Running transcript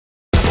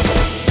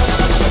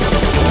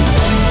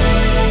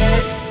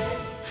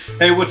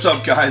Hey, what's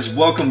up guys?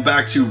 Welcome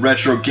back to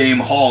Retro Game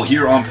Haul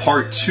here on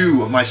part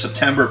 2 of my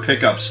September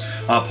pickups.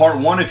 Part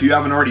 1, if you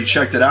haven't already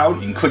checked it out,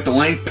 you can click the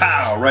link,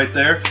 pow, right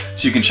there,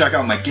 so you can check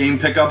out my game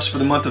pickups for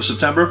the month of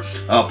September.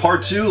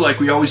 Part 2, like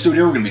we always do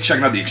here, we're going to be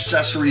checking out the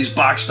accessories,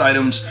 boxed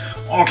items,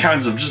 all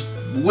kinds of just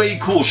way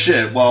cool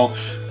shit. Well,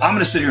 I'm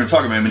going to sit here and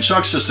talk about him, and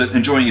Chuck's just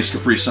enjoying his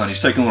Capri Sun.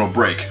 He's taking a little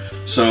break.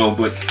 So,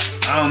 but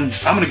I'm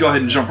going to go ahead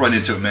and jump right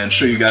into it, man.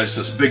 Show you guys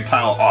this big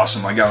pile of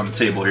awesome I got on the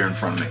table here in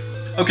front of me.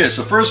 Okay,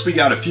 so first we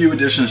got a few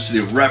additions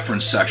to the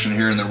reference section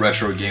here in the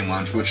Retro Game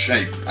Lounge, which,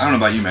 hey, I don't know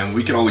about you, man,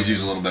 we could always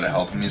use a little bit of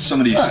help. I mean, some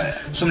of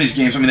these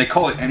games, I mean, they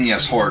call it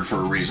NES hard for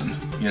a reason.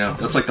 You know,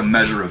 that's like the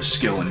measure of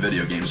skill in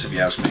video games, if you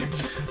ask me.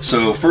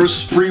 So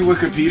first,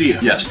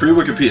 pre-Wikipedia. Yes,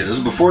 pre-Wikipedia. This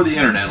is before the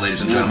internet,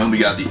 ladies and gentlemen. We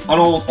got the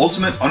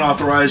Ultimate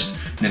Unauthorized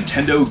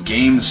Nintendo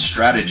Game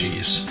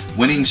Strategies,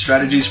 winning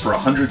strategies for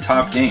 100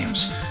 top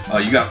games.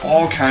 You got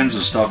all kinds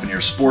of stuff in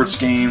here: sports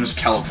games,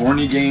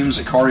 California games,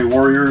 Ikari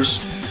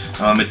Warriors.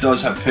 It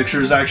does have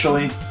pictures,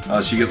 actually,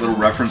 so you get little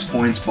reference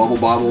points, Bubble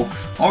Bobble,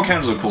 all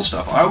kinds of cool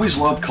stuff. I always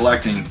love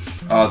collecting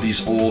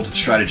these old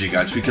strategy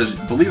guides because,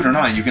 believe it or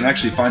not, you can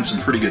actually find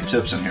some pretty good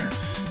tips in here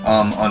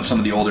on some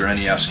of the older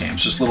NES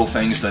games. Just little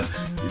things that,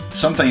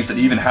 some things that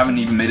haven't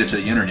even made it to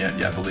the internet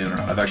yet, believe it or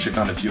not. I've actually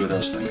found a few of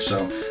those things.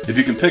 So if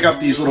you can pick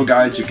up these little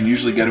guides, you can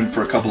usually get them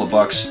for a couple of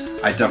bucks.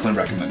 I definitely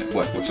recommend it.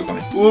 What's so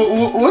funny?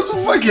 What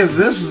the fuck is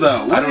this,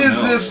 though? What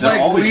is this,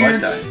 like,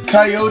 weird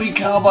Coyote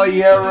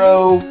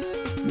Caballero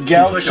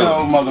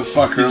Gaucho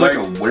motherfucker? He's like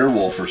a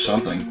werewolf or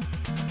something.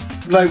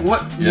 Like,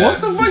 what? Yeah.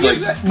 What the fuck is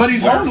that? But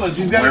he's homeless.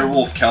 He's got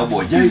werewolf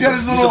cowboy. Yeah, he's got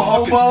his little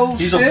hobo.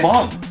 He's a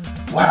bum.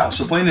 Wow.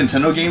 So playing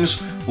Nintendo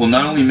games will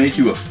not only make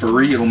you a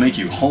furry, it'll make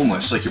you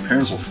homeless. Like your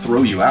parents will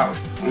throw you out.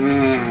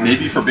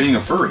 Maybe for being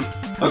a furry.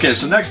 Okay,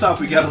 so next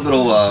up we got a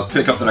little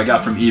pickup that I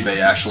got from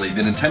eBay, actually.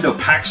 The Nintendo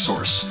Pack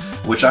Source,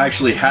 which I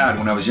actually had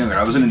when I was younger.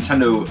 I was a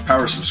Nintendo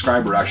Power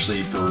subscriber,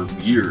 actually, for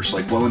years,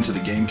 like well into the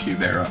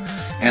GameCube era.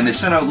 And they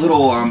sent out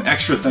little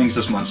extra things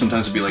this month.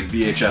 Sometimes it'd be like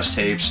VHS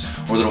tapes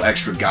or little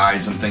extra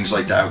guides and things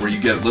like that, where you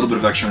get a little bit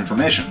of extra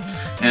information.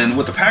 And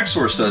what the Pack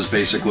Source does,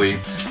 basically,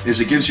 is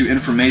it gives you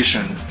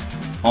information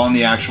on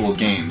the actual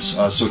games.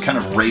 So it kind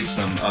of rates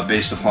them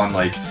based upon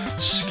like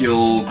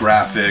skill,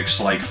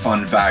 graphics, like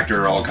fun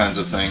factor, all kinds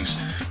of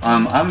things.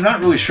 I'm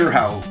not really sure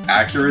how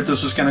accurate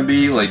this is going to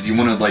be. Like, do you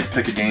want to like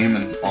pick a game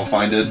and I'll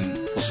find it and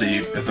we'll see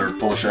if they're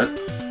full of shit?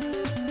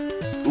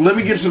 Let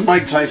me get some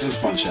Mike Tyson's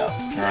Punch Out.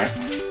 Alright.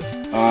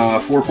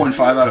 4.5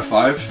 out of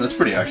 5. That's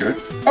pretty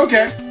accurate.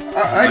 Okay.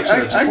 I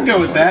can go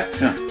with that.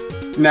 Yeah.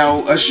 Now,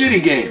 a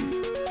shitty game.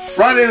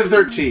 Friday the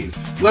 13th.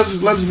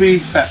 Let's be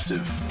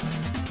festive.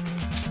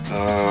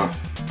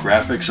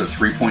 Graphics a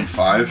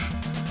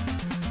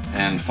 3.5.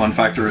 And fun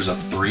factor is a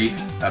 3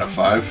 out of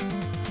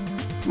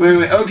 5.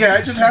 Wait. Okay,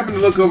 I just happened to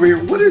look over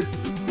here. What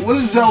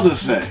does Zelda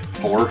say?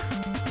 4.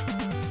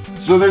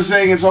 So they're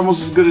saying it's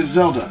almost as good as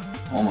Zelda.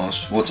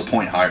 Almost. Well, it's a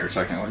point higher,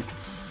 technically.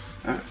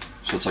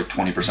 So it's like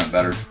 20%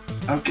 better.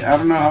 Okay, I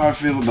don't know how I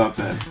feel about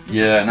that.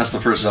 Yeah, and that's the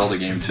first Zelda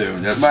game, too.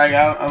 That's, like,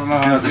 I don't know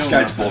how I feel this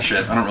guide's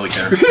bullshit. I don't really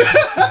care.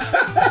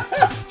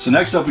 So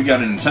next up, we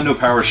got a Nintendo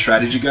Power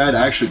Strategy Guide.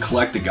 I actually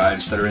collect the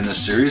guides that are in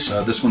this series.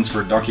 This one's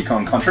for Donkey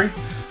Kong Country.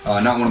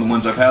 Not one of the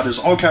ones I've had. There's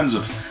all kinds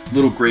of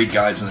little great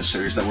guides in this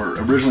series that were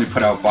originally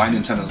put out by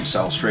Nintendo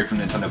themselves, straight from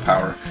Nintendo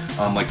Power.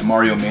 Like the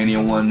Mario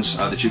Mania ones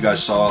that you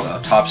guys saw,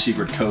 top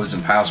secret codes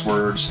and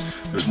passwords.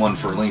 There's one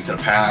for Link to the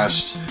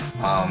Past,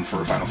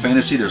 for Final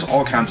Fantasy. There's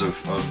all kinds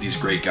of these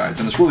great guides,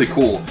 and it's really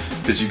cool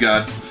because you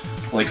got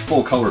like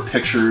full color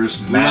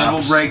pictures, maps,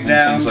 level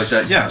breakdowns, things like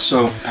that. Yeah,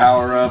 so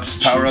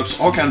power-ups,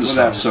 all kinds of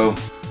stuff. So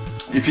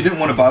if you didn't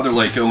want to bother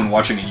like going and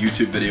watching a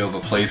YouTube video of a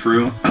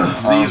playthrough,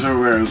 these are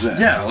where it was at.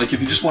 Yeah, like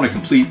if you just want a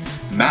complete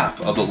map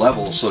of the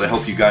levels so to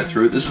help you guide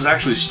through it, this is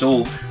actually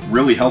still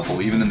really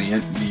helpful, even in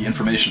the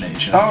information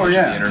age. You know,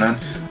 the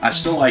internet. I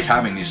still like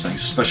having these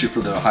things, especially for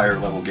the higher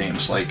level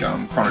games like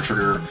Chrono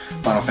Trigger,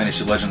 Final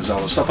Fantasy, Legend of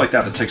Zelda, stuff like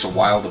that takes a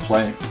while to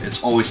play.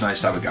 It's always nice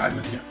to have a guide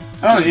with you.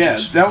 Oh yeah,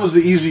 that was the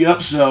easy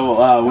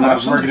upsell when I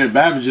was working at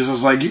Babbage's. I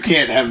was like, you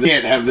can't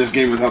have this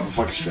game without the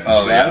fucking strategy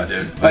guide.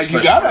 Yeah, dude. Like,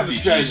 you gotta have a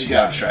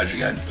strategy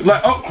guide.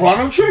 Like, oh,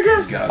 Chrono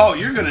Trigger? Oh,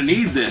 you're gonna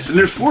need this, and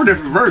there's 4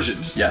 different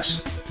versions.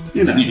 Yes.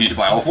 You know, and you need to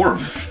buy all 4 of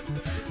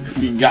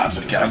them. You got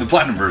to. Gotta have the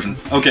platinum version.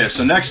 Okay,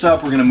 so next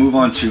up, we're gonna move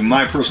on to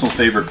my personal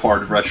favorite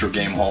part of Retro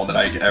Game Haul that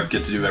I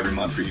get to do every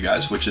month for you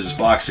guys, which is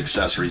box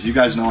accessories. You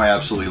guys know I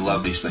absolutely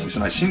love these things,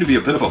 and I seem to be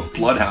a bit of a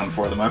bloodhound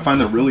for them. I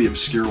find the really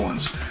obscure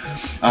ones.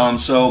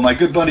 So my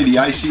good buddy, the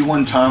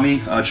IC1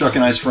 Tommy, Chuck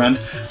and I's friend,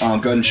 go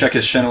ahead and check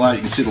his channel out.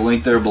 You can see the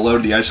link there below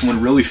to the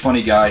IC1. Really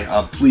funny guy.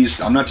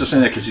 Please, I'm not just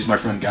saying that because he's my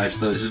friend, guys.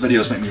 His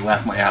videos make me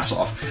laugh my ass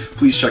off.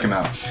 Please check him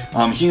out.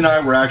 He and I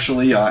were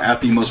actually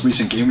at the most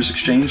recent Gamers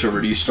Exchange over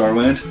at East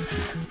Starland,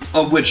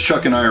 of which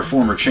Chuck and I are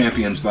former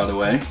champions, by the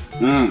way.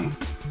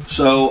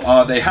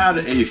 So they had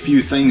a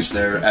few things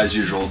there, as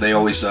usual. They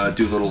always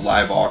do little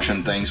live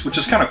auction things, which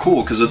is kind of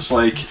cool because it's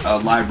like a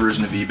live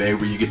version of eBay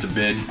where you get to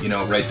bid, you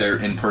know, right there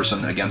in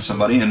person against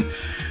somebody. And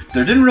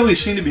there didn't really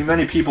seem to be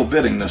many people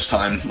bidding this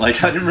time.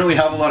 Like, I didn't really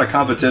have a lot of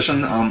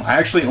competition. I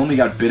actually only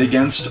got bid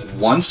against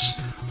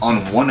once on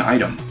one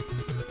item.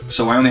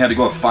 So I only had to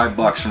go up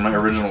 $5 from my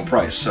original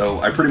price. So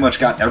I pretty much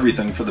got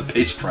everything for the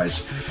base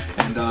price.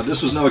 And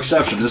this was no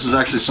exception. This is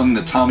actually something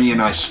that Tommy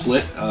and I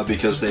split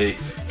because they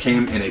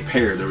came in a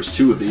pair. There was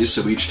 2 of these,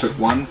 so we each took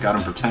one, got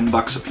them for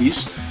 $10 a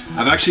piece.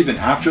 I've actually been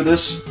after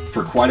this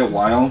for quite a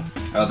while,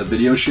 the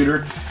video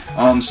shooter.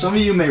 Some of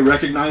you may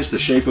recognize the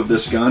shape of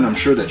this gun. I'm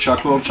sure that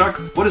Chuck will. Chuck,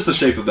 what is the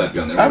shape of that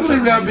gun there? I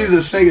believe that would be the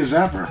Sega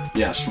Zapper.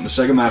 Yes, from the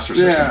Sega Master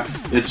System.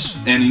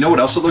 Yeah. And you know what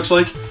else it looks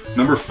like?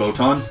 Remember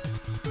Photon?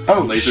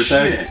 Oh, laser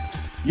tag?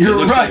 You're it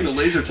looks right. like the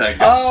laser tag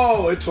gun.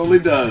 Oh, it totally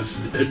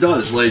does. It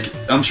does. Like,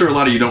 I'm sure a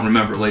lot of you don't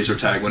remember laser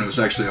tag when it was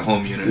actually a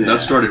home unit. Yeah. That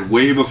started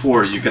way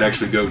before you could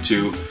actually go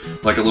to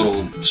like a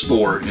little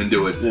store and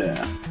do it.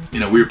 Yeah. You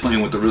know, we were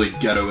playing with the really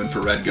ghetto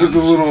infrared guns.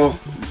 With the little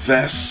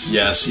vests.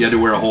 Yes, you had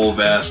to wear a whole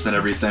vest and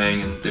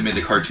everything, and they made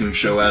the cartoon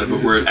show out of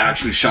it where it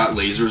actually shot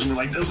lasers, and we're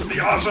like, this would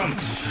be awesome!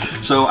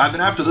 So I've been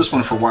after this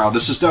one for a while.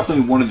 This is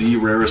definitely one of the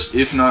rarest,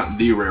 if not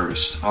the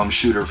rarest,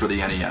 shooter for the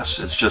NES.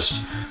 It's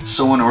just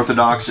so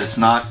unorthodox. It's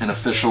not an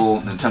official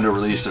Nintendo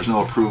release. There's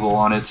no approval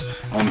on it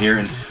here,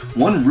 and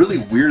one really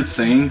weird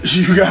thing...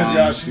 You guys are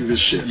asking this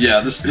shit.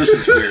 Yeah, this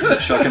is weird that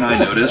Chuck and I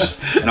noticed,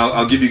 and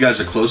I'll give you guys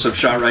a close-up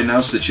shot right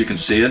now so that you can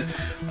see it.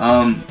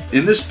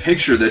 In this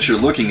picture that you're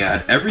looking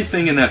at,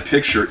 everything in that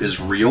picture is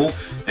real,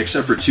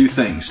 except for 2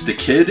 things. The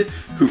kid,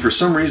 who for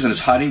some reason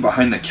is hiding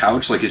behind the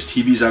couch like his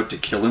TV's out to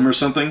kill him or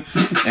something,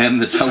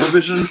 and the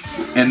television,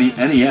 and the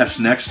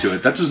NES next to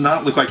it. That does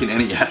not look like an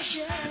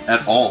NES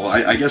at all.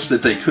 I guess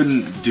that they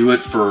couldn't do it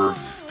for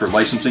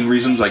licensing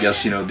reasons. I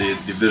guess, you know, the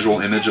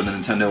visual image of the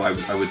Nintendo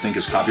I would think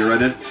is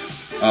copyrighted.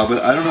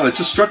 But I don't know, it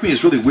just struck me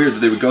as really weird that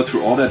they would go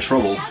through all that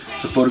trouble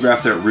to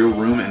photograph that real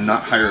room and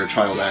not hire a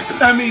child actor.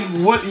 I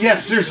mean, what? Yeah,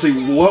 seriously,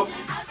 what?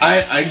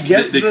 I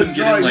get they couldn't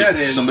get in, like,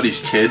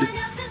 somebody's kid.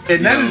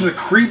 And that is a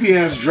creepy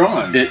ass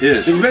drawing. It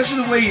is.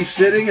 Especially the way he's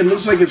sitting, it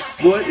looks like his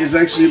foot is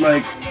actually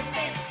like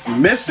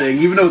missing,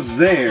 even though it's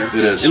there.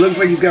 It is. It looks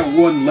like he's got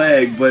one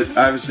leg, but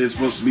obviously it's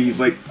supposed to be, he's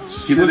like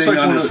sitting looks like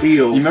on his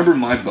heel. You remember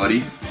My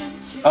Buddy?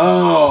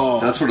 Oh.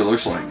 That's what it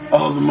looks like.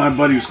 Oh, My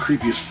Buddy was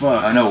creepy as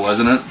fuck. I know,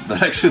 wasn't it?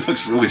 That actually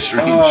looks really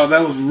strange. Oh,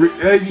 that was...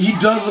 he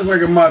does look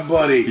like a My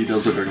Buddy. He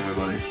does look like a My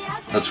Buddy.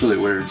 That's really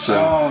weird. So.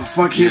 Oh,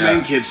 fuck him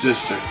and Kid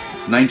Sister.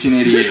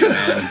 1988, man.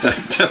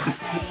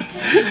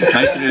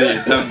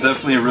 1988,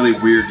 definitely a really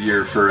weird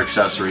year for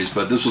accessories,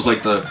 but this was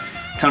like the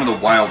kind of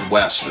the Wild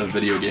West of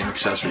video game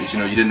accessories.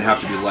 You know, you didn't have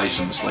to be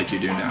licensed like you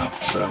do now.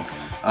 So,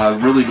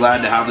 really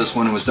glad to have this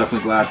one, and was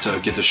definitely glad to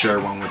get to share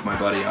one with my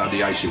buddy,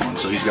 the Icy one.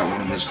 So he's got one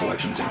in his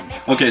collection too.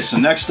 Okay, so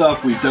next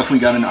up, we've definitely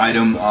got an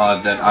item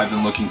that I've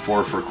been looking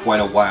for quite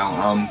a while.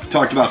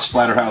 Talked about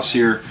Splatterhouse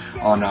here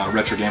on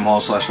Retro Game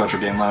Hall / Retro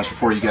Game Lounge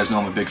before. You guys know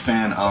I'm a big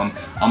fan.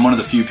 I'm one of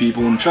the few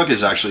people, and Chuck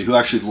is actually, who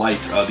actually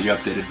liked the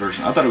updated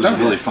version. I thought it was a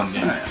really fun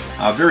game.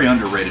 Very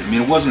underrated. I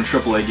mean, it wasn't a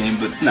AAA game,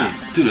 but hey,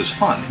 dude, it was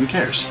fun. Who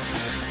cares?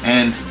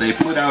 And they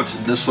put out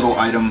this little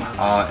item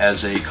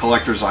as a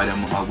collector's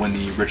item when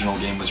the original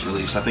game was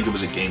released. I think it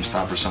was at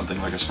GameStop or something,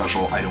 like a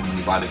special item when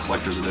you buy the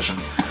collector's edition.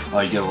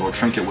 You get a little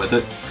trinket with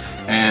it.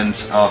 And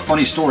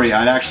funny story,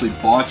 I'd actually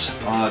bought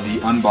the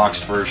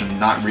unboxed version,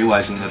 not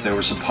realizing that there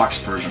was a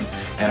boxed version,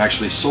 and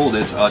actually sold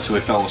it to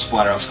a fellow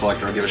Splatterhouse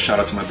collector. I'll give a shout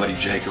out to my buddy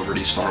Jake over at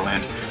East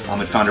Starland.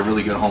 And found a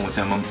really good home with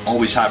him. I'm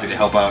always happy to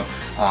help out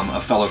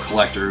a fellow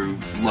collector who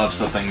loves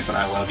the things that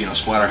I love, you know,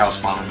 Splatterhouse,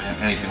 Bomberman,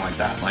 anything like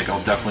that. Like,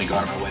 I'll definitely go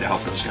out of my way to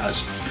help those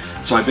guys.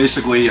 So I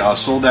basically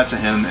sold that to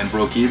him and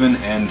broke even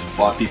and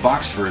bought the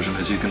boxed version,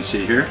 as you can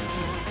see here.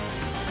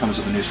 Comes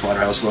with the new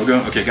Splatterhouse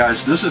logo. Okay,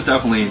 guys, this is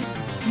definitely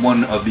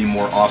one of the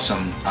more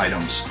awesome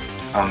items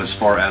as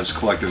far as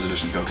collector's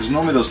edition go, because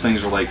normally those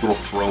things are like little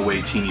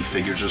throwaway teeny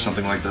figures or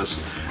something like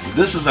this.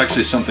 This is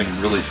actually something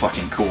really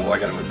fucking cool, I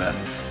gotta admit.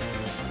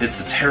 It's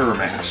the Terror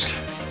Mask.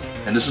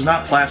 And this is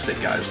not plastic,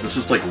 guys. This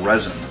is like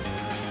resin.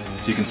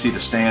 So you can see the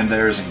stand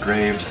there is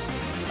engraved.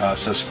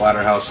 Says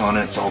Splatterhouse on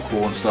it. It's all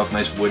cool and stuff.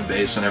 Nice wood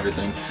base and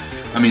everything.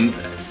 I mean,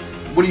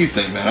 what do you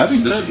think, man? I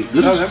think this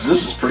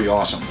is pretty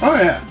awesome. Oh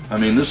yeah. I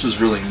mean, this is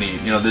really neat.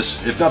 You know,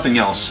 this, if nothing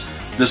else,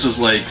 this is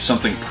like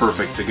something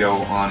perfect to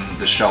go on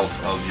the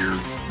shelf of your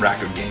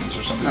rack of games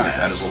or something like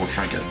that as a little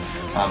trinket.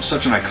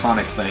 Such an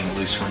iconic thing, at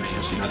least for me,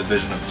 is, you know, the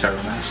vision of the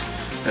Terror Mask.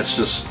 That's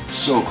just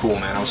so cool,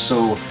 man. I was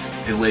so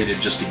elated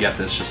just to get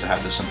this, just to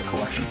have this in the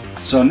collection.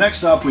 So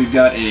next up, we've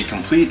got a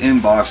complete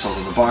inbox,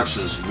 although the box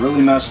is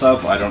really messed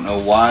up. I don't know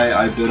why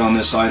I bid on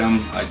this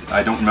item.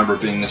 I don't remember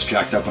being this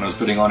jacked up when I was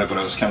bidding on it, but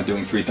I was kind of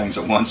doing 3 things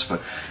at once.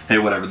 But hey,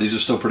 whatever. These are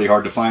still pretty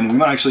hard to find. We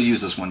might actually use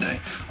this one day.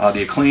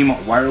 The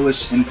Acclaim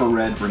Wireless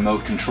Infrared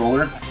Remote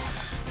Controller.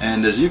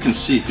 And as you can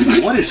see,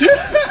 dude, what is...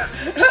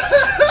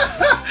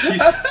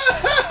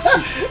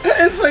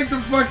 It's like the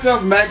fucked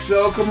up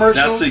Maxell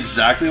commercial. That's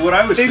exactly what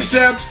I was thinking.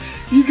 Except,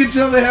 you can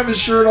tell they have his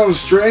shirt on a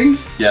string.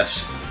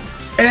 Yes.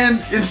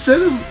 And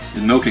instead of...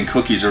 And Milk and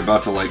Cookies are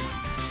about to, like,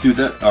 do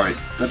that. Alright,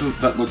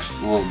 that looks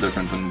a little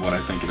different than what I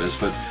think it is,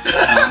 but...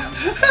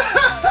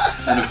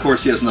 And of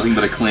course, he has nothing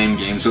but Acclaim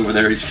games over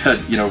there. He's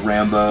got, you know,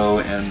 Rambo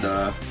and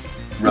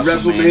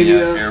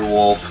WrestleMania,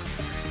 Airwolf,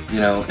 you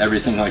know,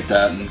 everything like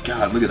that. And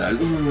God, look at that.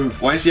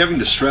 Why is he having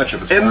to stretch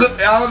if it's and look,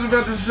 I was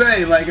about to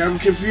say, like, I'm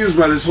confused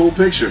by this whole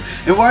picture.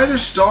 And why are there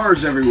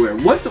stars everywhere?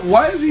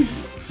 Why is he...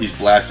 He's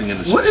blasting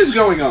into space. What is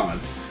going on?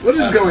 What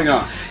is going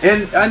on?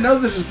 And I know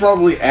this is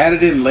probably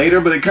added in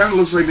later, but it kind of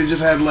looks like they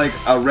just had, like,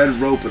 a red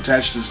rope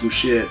attached to some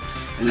shit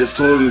and just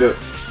told him to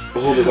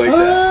hold it like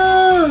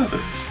that.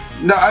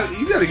 No,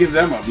 you gotta give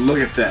them a look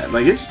at that.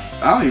 Like,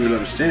 I don't even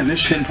understand this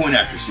shit. Pinpoint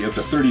accuracy up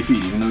to 30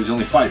 feet, even though he's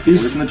only 5 feet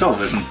away from the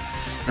television.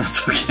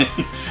 That's okay.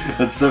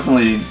 That's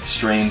definitely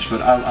strange,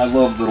 but I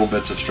love little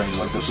bits of strange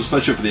like this,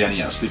 especially for the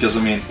NES, because,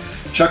 I mean,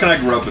 Chuck and I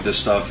grew up with this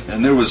stuff,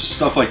 and there was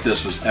stuff like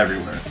this was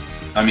everywhere.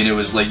 I mean, it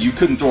was like, you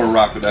couldn't throw a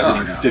rock without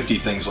hitting 50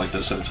 things like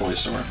this at a toy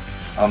store.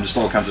 Just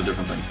all kinds of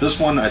different things. This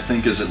one, I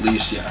think, is at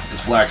least, yeah,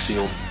 it's black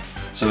sealed,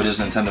 so it is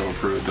Nintendo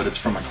approved, but it's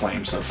from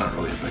Acclaim, so that's not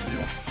really a big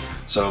deal.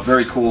 So,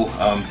 very cool.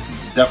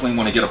 Definitely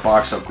want to get a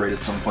box upgrade at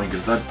some point,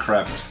 because that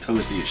crap is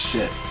toasty as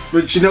shit.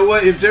 But you know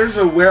what? If there's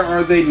a Where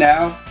Are They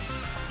Now?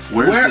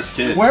 Where's this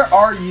kid? Where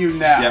are you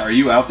now? Yeah, are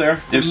you out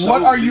there? If so,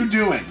 what are you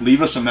doing?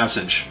 Leave us a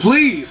message.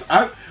 Please.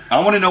 I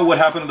want to know what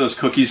happened to those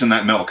cookies and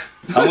that milk.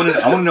 I want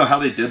to know how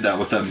they did that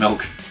with that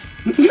milk.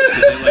 Did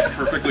they like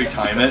perfectly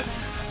time it?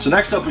 So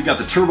next up we got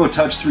the Turbo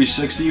Touch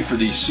 360 for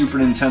the Super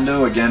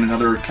Nintendo. Again,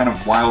 another kind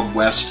of Wild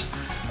West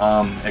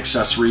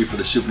accessory for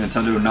the Super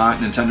Nintendo, not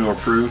Nintendo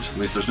approved. At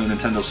least there's no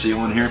Nintendo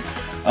seal in here.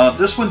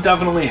 This one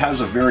definitely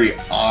has a very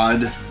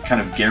odd kind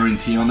of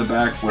guarantee on the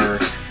back where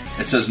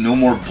it says no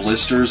more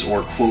blisters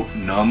or quote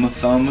numb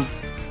thumb.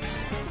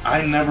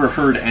 I never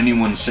heard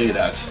anyone say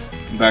that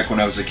back when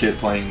I was a kid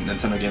playing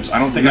Nintendo games. I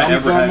don't think I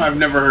ever had... I've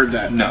never heard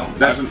that. No.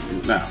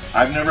 No.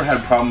 I've never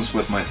had problems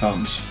with my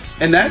thumbs.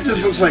 And that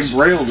just looks like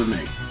Braille to me.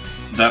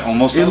 That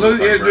almost does look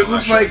like Braille. It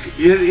looks like...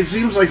 It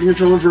seems like a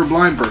controller for a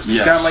blind person.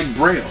 Yes. It's got like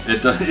Braille.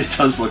 It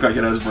does look like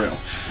it has Braille.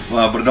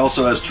 But it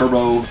also has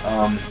turbo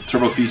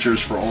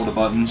features for all the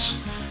buttons.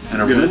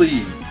 And a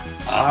really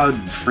odd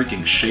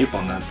freaking shape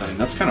on that thing.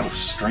 That's kind of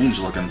strange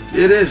looking.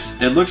 It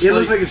is. It looks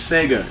like a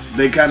Sega.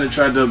 They kind of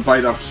tried to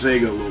bite off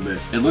Sega a little bit.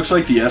 It looks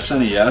like the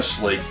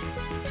SNES like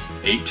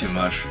ate too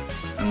much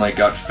and like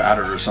got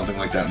fatter or something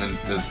like that, and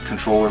then the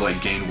controller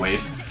like gained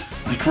weight.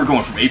 Like we're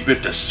going from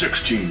 8-bit to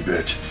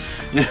 16-bit.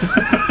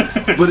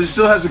 But it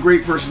still has a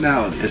great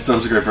personality. It still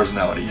has a great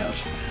personality,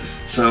 yes.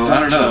 So I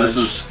don't know. This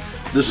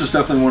is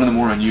definitely one of the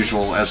more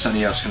unusual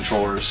SNES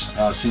controllers.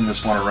 I've seen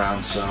this one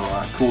around, so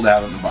cool to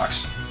have it in the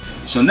box.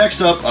 So next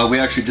up, we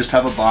actually just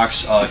have a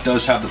box. It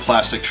does have the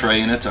plastic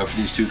tray in it for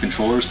these two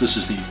controllers. This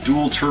is the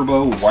dual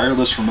turbo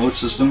wireless remote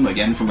system,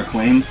 again from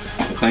Acclaim.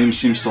 Acclaim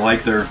seems to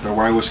like their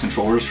wireless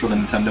controllers for the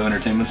Nintendo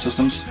Entertainment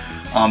Systems.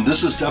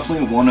 This is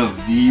definitely one of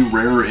the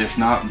rare, if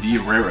not the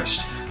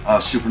rarest,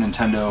 Super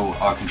Nintendo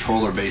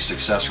controller-based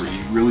accessory.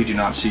 You really do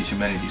not see too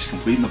many of these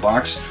complete in the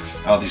box.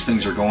 These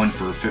things are going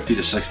for 50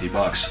 to 60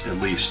 bucks at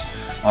least.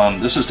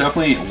 This is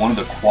definitely one of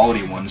the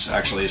quality ones,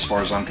 actually, as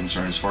far as I'm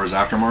concerned, as far as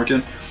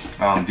aftermarket.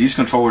 These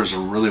controllers are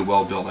really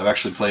well built. I've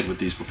actually played with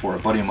these before. A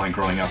buddy of mine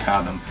growing up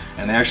had them,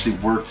 and they actually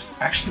worked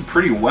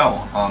pretty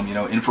well. You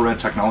know, infrared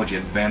technology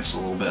advanced a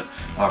little bit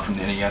from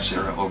the NES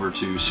era over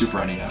to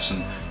Super NES,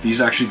 and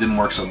these actually didn't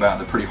work so bad.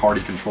 They're pretty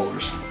hardy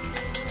controllers.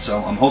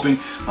 So I'm hoping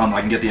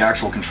I can get the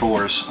actual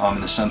controllers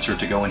and the sensor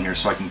to go in here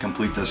so I can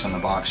complete this in the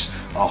box.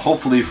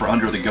 Hopefully for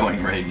under the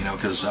going rate, you know,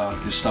 because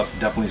this stuff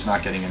definitely is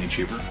not getting any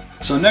cheaper.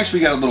 So next we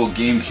got a little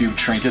GameCube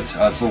trinket.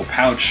 It's a little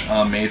pouch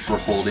made for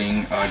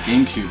holding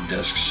GameCube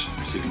discs.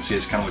 So you can see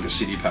it's kind of like a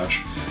CD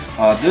pouch.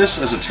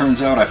 This, as it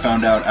turns out, I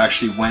found out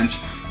actually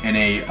went in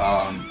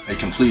a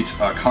complete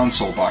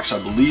console box.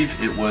 I believe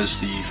it was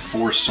the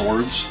Four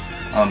Swords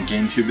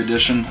GameCube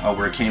edition,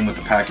 where it came with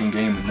the packing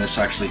game, and this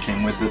actually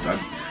came with it.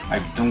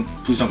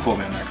 Please don't quote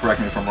me on that.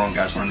 Correct me if I'm wrong,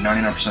 guys, but I'm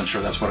 99%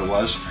 sure that's what it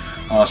was.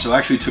 So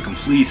actually, to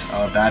complete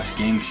that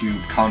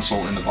GameCube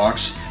console in the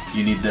box,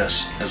 you need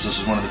this, as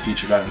this is one of the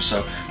featured items.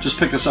 So just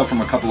picked this up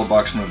from a couple of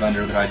bucks from a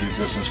vendor that I do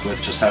business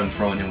with. Just had them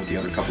thrown in with the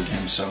other couple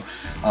games. So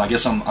I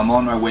guess I'm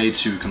on my way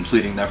to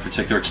completing that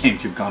particular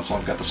GameCube console.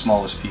 I've got the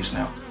smallest piece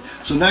now.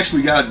 So next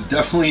we got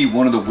definitely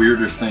one of the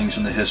weirder things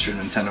in the history of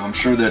Nintendo. I'm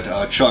sure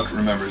that Chuck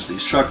remembers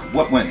these. Chuck,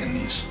 what went in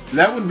these?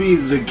 That would be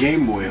the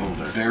Game Boy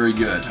holder. Very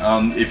good.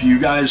 If you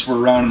guys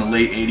were around in the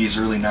late 80s,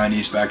 early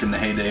 90s, back in the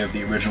heyday of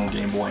the original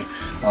Game Boy,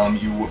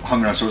 you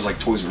hung around stores like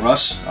Toys R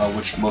Us,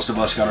 which most of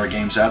us got our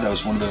games at. That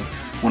was one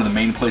of the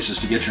main places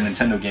to get your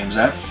Nintendo games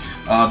at.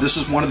 This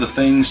is one of the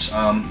things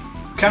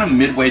kind of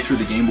midway through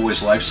the Game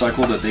Boy's life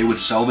cycle that they would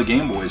sell the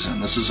Game Boys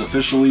in. This is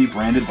officially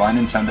branded by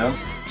Nintendo.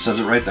 It says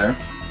it right there.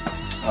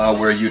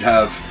 Where you'd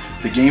have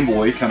the Game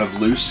Boy kind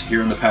of loose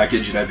here in the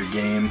package. You'd have your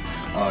game,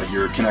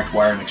 your Connect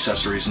wire and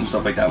accessories and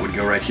stuff like that would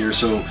go right here.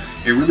 So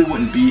it really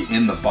wouldn't be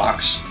in the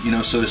box, you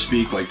know, so to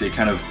speak. Like they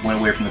kind of went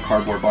away from the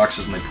cardboard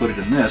boxes and they put it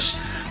in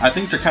this. I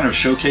think to kind of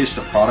showcase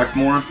the product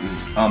more,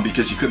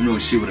 because you couldn't really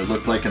see what it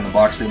looked like in the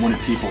box. They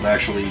wanted people to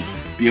actually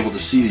be able to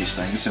see these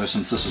things, you know,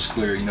 since this is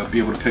clear, you know, be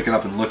able to pick it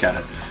up and look at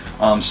it.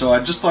 So I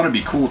just thought it'd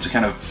be cool to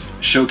kind of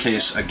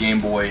showcase a Game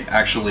Boy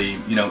actually,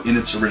 you know, in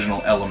its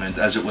original element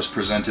as it was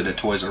presented at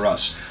Toys R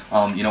Us,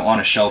 you know, on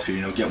a shelf here,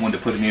 you know, get one to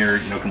put in here,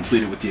 you know,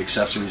 completed with the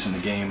accessories in the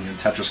game, you know,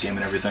 Tetris game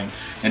and everything,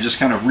 and just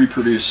kind of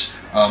reproduce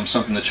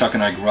something that Chuck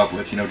and I grew up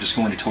with, you know, just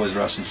going to Toys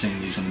R Us and seeing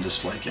these in the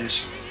display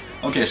case.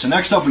 Okay, so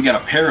next up we got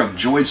a pair of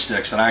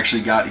joysticks that I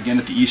actually got, again,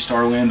 at the East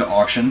Starland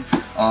auction.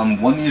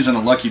 Won these in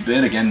a lucky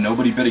bid. Again,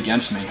 nobody bid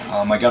against me.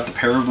 I got the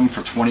pair of them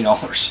for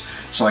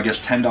 $20, so I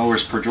guess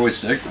 $10 per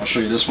joystick. I'll show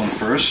you this one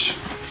first.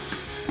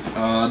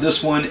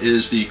 This one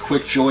is the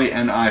QuickJoy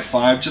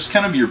NI5, just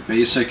kind of your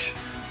basic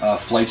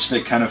flight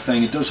stick kind of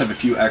thing. It does have a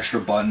few extra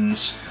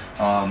buttons,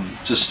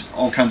 just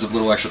all kinds of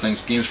little extra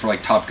things. Games for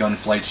like Top Gun,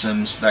 flight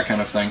sims, that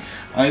kind of thing.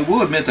 I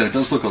will admit that it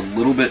does look a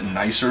little bit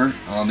nicer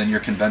than your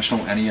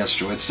conventional NES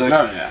joystick.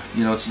 Oh yeah.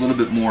 You know, it's a little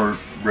bit more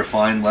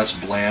refined, less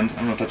bland. I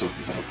don't know if that's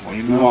is that a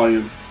volume?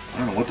 Volume. I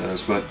don't know what that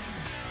is, but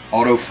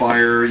auto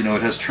fire. You know,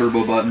 it has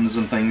turbo buttons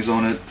and things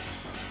on it.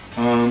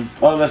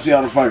 Oh, that's the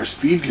auto fire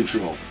speed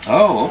control.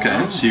 Oh, okay.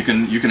 Oh. So you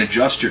can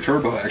adjust your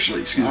turbo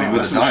actually. Excuse me,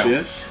 with a dial.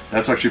 Shit.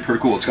 That's actually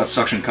pretty cool. It's got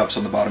suction cups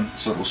on the bottom,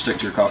 so it'll stick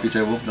to your coffee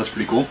table. That's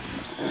pretty cool.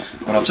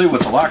 But I'll tell you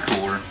what's a lot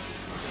cooler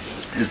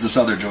is this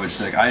other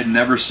joystick. I had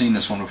never seen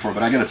this one before,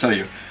 but I gotta tell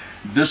you,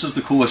 this is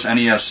the coolest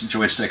NES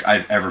joystick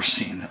I've ever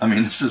seen. I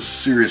mean, this is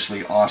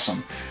seriously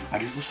awesome. I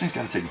guess this thing's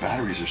gotta take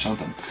batteries or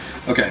something.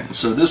 Okay,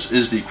 so this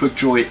is the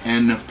QuickJoy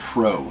N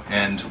Pro,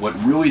 and what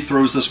really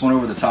throws this one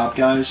over the top,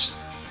 guys,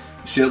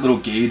 you see that little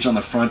gauge on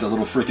the front, that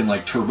little freaking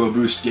like turbo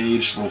boost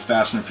gauge, little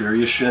Fast and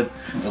Furious shit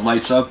that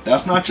lights up?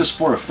 That's not just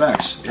for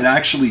effects, it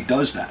actually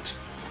does that.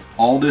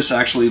 All this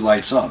actually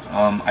lights up.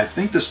 I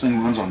think this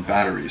thing runs on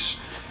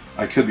batteries.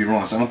 I could be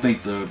wrong, so I don't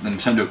think the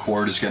Nintendo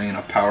cord is getting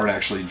enough power to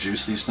actually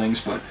juice these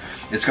things, but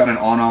it's got an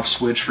on-off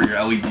switch for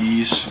your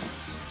LEDs.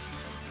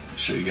 I'll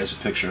show you guys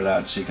a picture of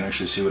that so you can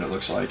actually see what it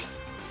looks like.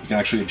 You can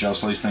actually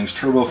adjust all these things.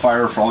 Turbo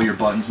fire for all your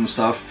buttons and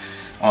stuff.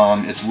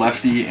 It's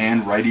lefty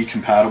and righty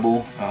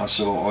compatible,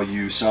 so all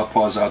you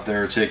southpaws out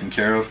there are taken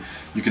care of.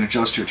 You can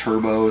adjust your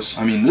turbos.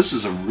 I mean, this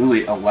is a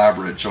really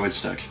elaborate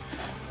joystick.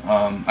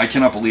 I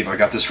cannot believe I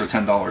got this for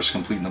 $10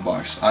 complete in the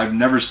box. I've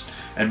never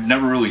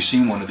really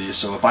seen one of these,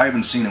 so if I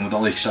haven't seen it with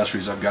all the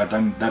accessories I've got,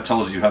 then that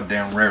tells you how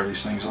damn rare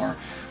these things are.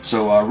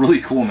 So really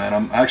cool, man.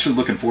 I'm actually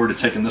looking forward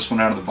to taking this one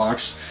out of the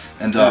box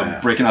and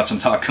breaking out some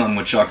Top Gun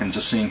with Chuck and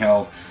just seeing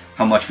how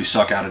much we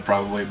suck at it,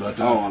 probably. But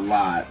a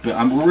lot. But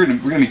we're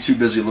gonna be too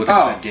busy looking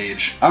at that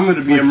gauge. I'm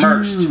gonna be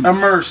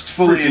immersed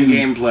fully in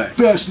gameplay.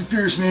 Fast and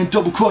Furious, man,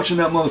 double clutching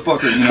that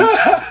motherfucker.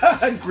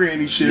 You know?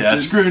 Granny shifted. Yeah,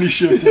 it's granny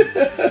shifted.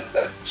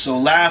 So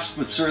last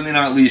but certainly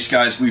not least,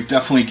 guys, we've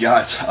definitely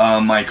got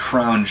my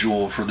crown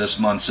jewel for this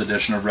month's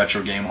edition of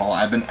Retro Game Haul.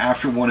 I've been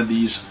after one of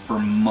these for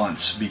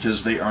months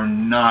because they are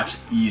not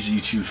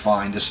easy to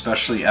find,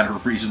 especially at a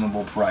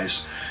reasonable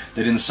price.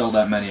 They didn't sell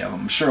that many of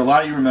them. I'm sure a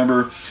lot of you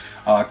remember.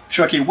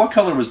 Chucky, what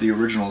color was the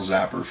original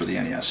Zapper for the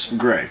NES?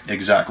 Gray.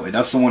 Exactly.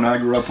 That's the one I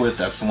grew up with.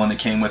 That's the one that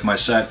came with my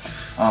set.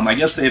 I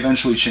guess they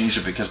eventually changed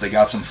it because they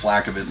got some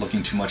flack of it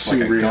looking too much like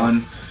a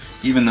gun.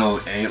 Even though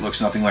A, it looks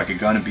nothing like a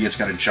gun, and B, it's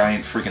got a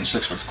giant freaking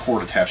 6-foot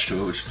cord attached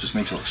to it, which just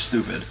makes it look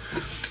stupid.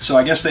 So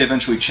I guess they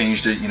eventually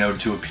changed it, you know,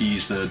 to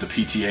appease the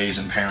PTAs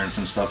and parents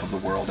and stuff of the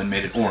world and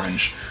made it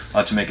orange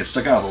to make it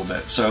stick out a little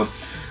bit. So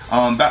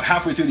about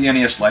halfway through the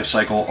NES life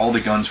cycle, all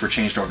the guns were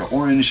changed over to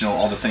orange, you know,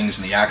 all the things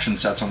in the action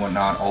sets and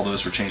whatnot, all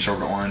those were changed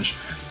over to orange.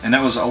 And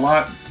that was a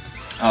lot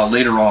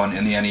later on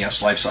in the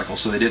NES life cycle,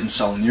 so they didn't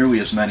sell nearly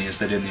as many as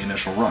they did in the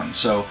initial run.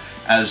 So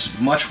as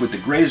much with the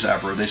gray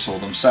Zapper, they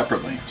sold them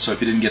separately. So if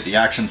you didn't get the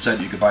action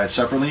set, you could buy it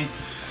separately.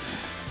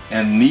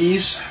 And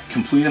these,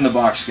 complete in the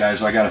box,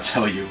 guys, I gotta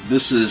tell you,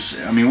 this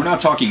is, I mean, we're not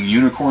talking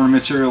unicorn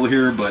material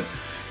here, but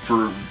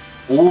for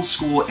old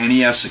school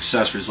NES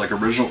accessories, like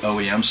original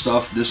OEM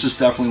stuff, this is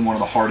definitely one of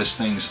the hardest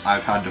things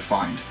I've had to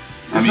find.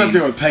 It's up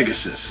there with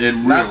Pegasus. It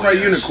really not quite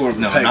is.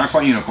 unicorn, but Pegasus. Not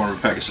quite unicorn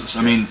with Pegasus.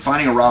 I mean,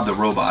 finding a Rob the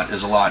Robot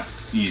is a lot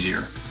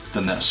easier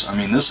than this. I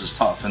mean, this is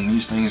tough, and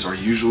these things are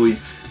usually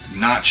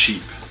not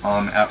cheap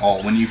at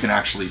all when you can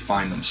actually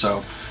find them.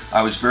 So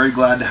I was very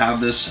glad to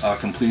have this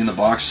complete in the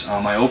box.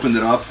 I opened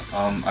it up.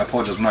 I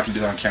apologize, I'm not going to do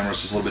that on camera,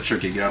 so it's a little bit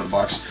tricky to get out of the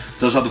box. It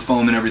does have the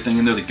foam and everything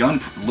in there. The gun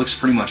looks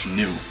pretty much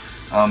new.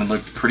 It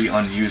looked pretty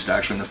unused,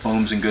 actually, and the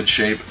foam's in good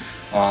shape.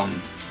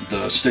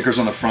 The stickers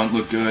on the front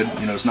look good.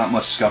 You know, there's not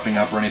much scuffing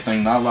up or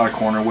anything. Not a lot of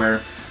corner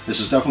wear. This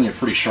is definitely a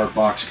pretty sharp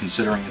box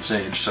considering its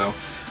age. So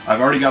I've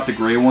already got the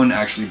gray one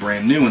actually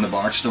brand new in the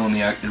box, still in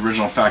the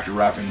original factory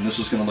wrapping, and this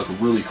is going to look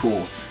really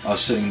cool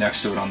sitting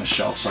next to it on the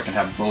shelf, so I can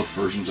have both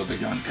versions of the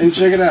gun. And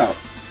check it out.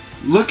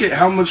 Look at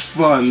how much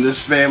fun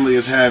this family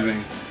is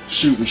having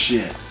shooting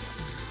shit.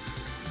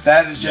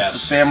 That is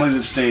just a family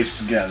that stays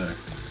together.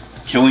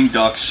 Killing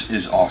ducks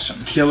is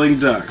awesome. Killing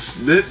ducks.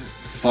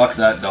 Fuck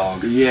that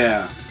dog.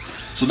 Yeah.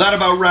 So that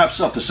about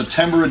wraps up the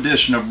September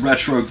edition of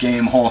Retro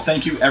Game Haul.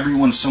 Thank you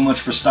everyone so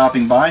much for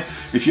stopping by.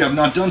 If you have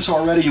not done so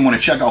already, you want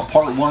to check out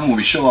part 1 where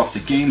we show off the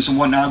games and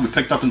whatnot we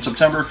picked up in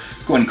September,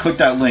 go ahead and click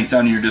that link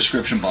down in your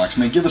description box.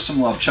 Man, give us some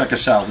love. Check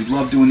us out. We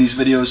love doing these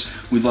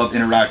videos. We love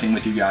interacting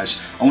with you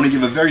guys. I want to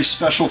give a very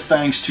special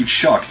thanks to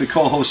Chuck, the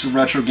co-host of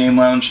Retro Game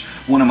Lounge,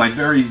 one of my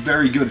very,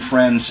 very good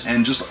friends,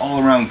 and just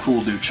all-around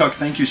cool dude. Chuck,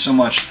 thank you so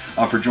much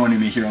for joining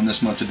me here on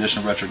this month's edition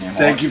of Retro Game Haul.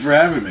 Thank you for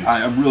having me.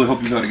 I really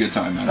hope you've had a good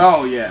time, man.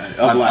 Oh, yeah.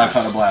 I've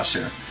had a blast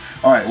here.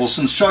 Alright, well,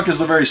 since Chuck is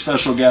the very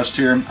special guest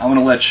here, I'm going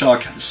to let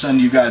Chuck send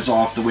you guys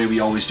off the way we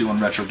always do on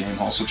Retro Game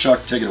Haul. So,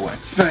 Chuck, take it away.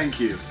 Thank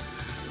you.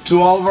 To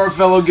all of our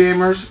fellow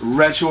gamers,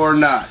 retro or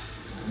not,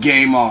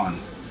 game on.